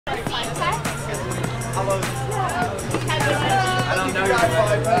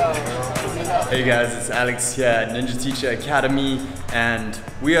Hey guys, it's Alex here at Ninja Teacher Academy, and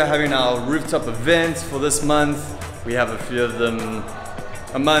we are having our rooftop event for this month. We have a few of them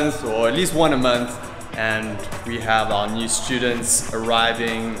a month, or at least one a month, and we have our new students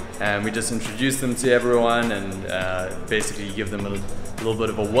arriving, and we just introduce them to everyone and basically give them a little bit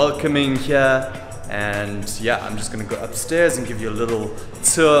of a welcoming here. And yeah, I'm just gonna go upstairs and give you a little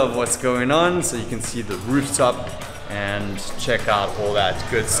tour of what's going on so you can see the rooftop and check out all that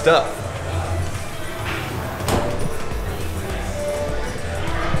good stuff.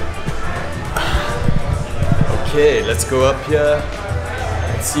 Okay, let's go up here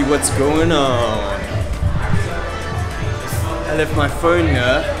and see what's going on. I left my phone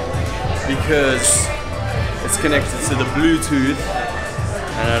here because it's connected to the Bluetooth,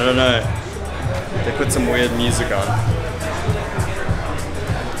 and I don't know, they put some weird music on.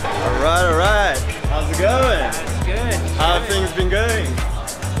 Alright, how's it going? It's good. How have things been going?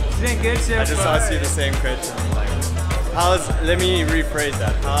 It's been good so far. I just asked you the same question. Like, let me rephrase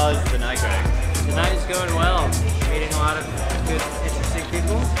that. How's the night going? The night is going well. Meeting a lot of good, interesting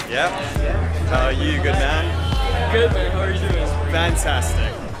people. Yeah? Yeah. How are you, good man? Good man, how are you doing?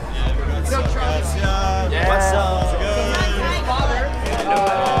 Fantastic. What's up, Travis? Yeah. What's up? How's it going?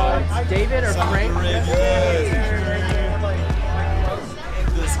 David or Frank?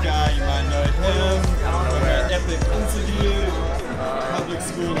 This guy, you might know him. We're at Epic Interview, Public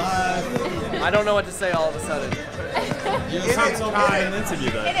School Live. I don't know what to say all of a sudden. You're so talking in an interview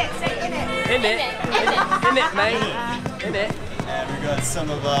though. In it, say in it. In it, mate. In it. And we've got some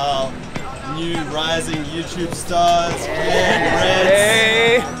of our new rising YouTube stars, Ken, Reds.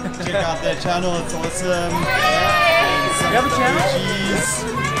 Hey. Check out their channel, it's awesome. You have a channel?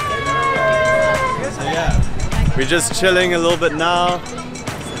 So yeah, we're just chilling a little bit now.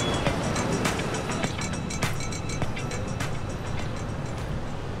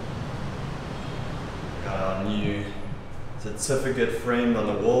 Got our new certificate framed on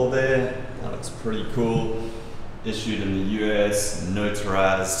the wall there. That looks pretty cool. Issued in the US,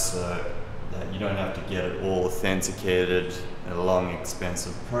 notarized, so that you don't have to get it all authenticated in a long,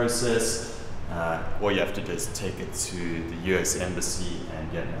 expensive process. All you have to do is take it to the US Embassy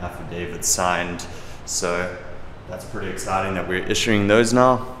and get an affidavit signed. So that's pretty exciting that we're issuing those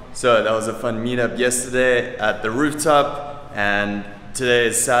now. So that was a fun meetup yesterday at the rooftop, and today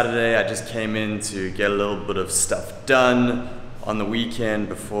is Saturday. I just came in to get a little bit of stuff done on the weekend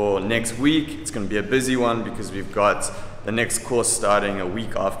before next week. It's going to be a busy one because we've got the next course starting a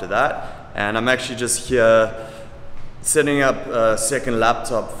week after that. And I'm actually just here setting up a second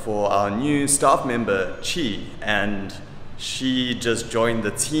laptop for our new staff member, Chi. And she just joined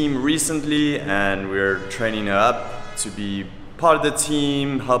the team recently, and we're training her up to be part of the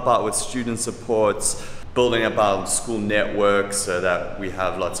team, help out with student supports, building up our school network so that we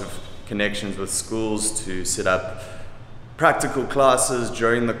have lots of connections with schools to set up practical classes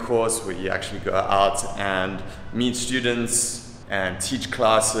during the course where you actually go out and meet students and teach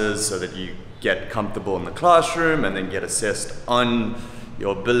classes so that you get comfortable in the classroom and then get assessed on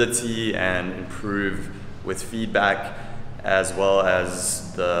your ability and improve with feedback, as well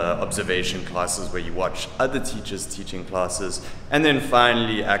as the observation classes where you watch other teachers teaching classes, and then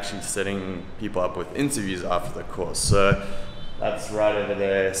finally actually setting people up with interviews after the course. So that's right over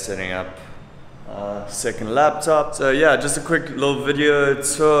there, setting up second laptop. So yeah, just a quick little video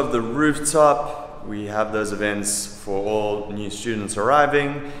tour of the rooftop. We have those events for all new students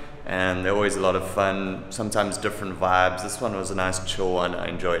arriving, and they're always a lot of fun, sometimes different vibes. This one was a nice chill one, I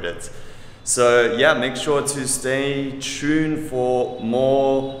enjoyed it. So yeah, make sure to stay tuned for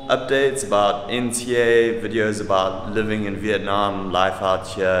more updates about NTA, videos about living in Vietnam, life out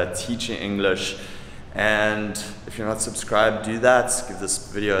here, teaching English. And if you're not subscribed, do that. Give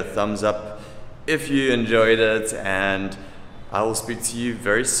this video a thumbs up if you enjoyed it, and I will speak to you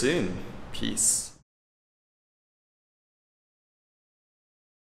very soon. Peace.